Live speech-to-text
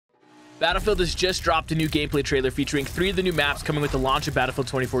Battlefield has just dropped a new gameplay trailer featuring 3 of the new maps coming with the launch of Battlefield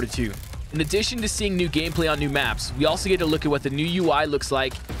 2042. In addition to seeing new gameplay on new maps, we also get to look at what the new UI looks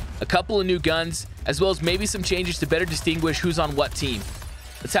like, a couple of new guns, as well as maybe some changes to better distinguish who's on what team.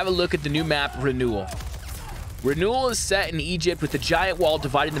 Let's have a look at the new map, Renewal. Renewal is set in Egypt with a giant wall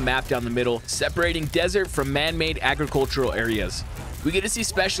dividing the map down the middle, separating desert from man-made agricultural areas. We get to see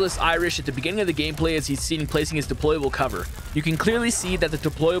Specialist Irish at the beginning of the gameplay as he's seen placing his deployable cover. You can clearly see that the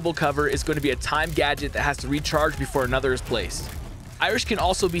deployable cover is going to be a time gadget that has to recharge before another is placed. Irish can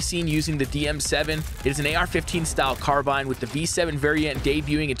also be seen using the DM7. It is an AR-15 style carbine with the V7 variant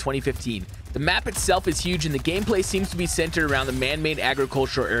debuting in 2015. The map itself is huge and the gameplay seems to be centered around the man-made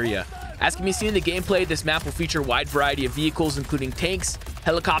agricultural area. As can be seen in the gameplay, this map will feature a wide variety of vehicles including tanks,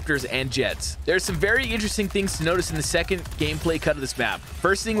 helicopters, and jets. There are some very interesting things to notice in the second gameplay cut of this map.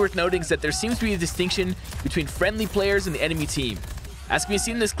 First thing worth noting is that there seems to be a distinction between friendly players and the enemy team. As can be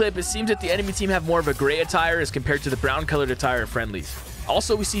seen in this clip, it seems that the enemy team have more of a gray attire as compared to the brown colored attire of friendlies.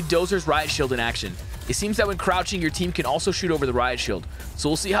 Also, we see Dozer's riot shield in action. It seems that when crouching, your team can also shoot over the riot shield, so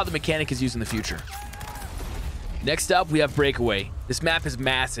we'll see how the mechanic is used in the future. Next up, we have Breakaway. This map is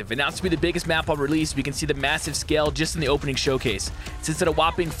massive. Announced to be the biggest map on release, we can see the massive scale just in the opening showcase. It sits at a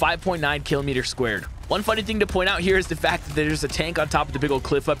whopping 5.9 kilometers squared. One funny thing to point out here is the fact that there's a tank on top of the big old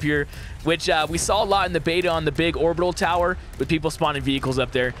cliff up here, which we saw a lot in the beta on the big orbital tower with people spawning vehicles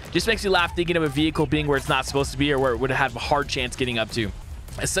up there. Just makes me laugh thinking of a vehicle being where it's not supposed to be or where it would have a hard chance getting up to.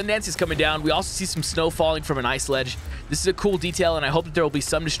 As Sundance is coming down, we also see some snow falling from an ice ledge. This is a cool detail, and I hope that there will be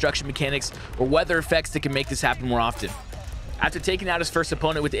some destruction mechanics or weather effects that can make this happen more often. After taking out his first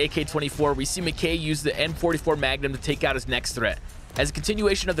opponent with the AK-24, we see McKay use the M44 Magnum to take out his next threat. As a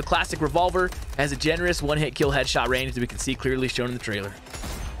continuation of the classic revolver, it has a generous one-hit kill headshot range that we can see clearly shown in the trailer.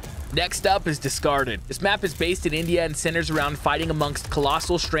 Next up is Discarded. This map is based in India and centers around fighting amongst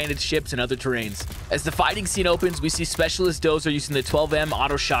colossal stranded ships and other terrains. As the fighting scene opens, we see Specialist Dozer using the 12M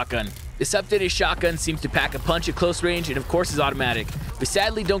auto shotgun. This updated shotgun seems to pack a punch at close range and of course is automatic. We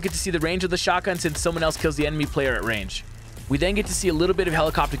sadly don't get to see the range of the shotgun since someone else kills the enemy player at range. We then get to see a little bit of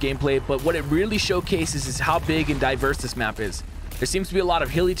helicopter gameplay, but what it really showcases is how big and diverse this map is. There seems to be a lot of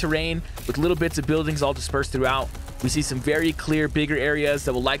hilly terrain with little bits of buildings all dispersed throughout. We see some very clear, bigger areas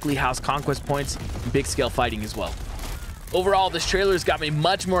that will likely house conquest points and big-scale fighting as well. Overall, this trailer has got me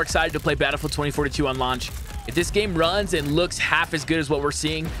much more excited to play Battlefield 2042 on launch. If this game runs and looks half as good as what we're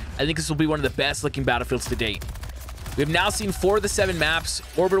seeing, I think this will be one of the best-looking Battlefields to date. We have now seen 4 of the 7 maps.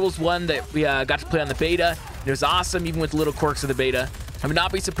 Orbital was one that we got to play on the beta. It was awesome, even with the little quirks of the beta. I would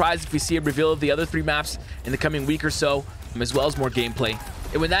not be surprised if we see a reveal of the other 3 maps in the coming week or so, as well as more gameplay.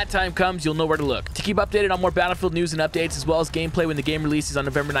 And when that time comes, you'll know where to look. To keep updated on more Battlefield news and updates, as well as gameplay when the game releases on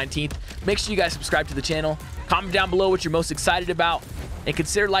November 19th, make sure you guys subscribe to the channel, comment down below what you're most excited about, and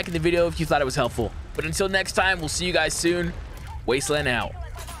consider liking the video if you thought it was helpful. But until next time, we'll see you guys soon. Wasteland out.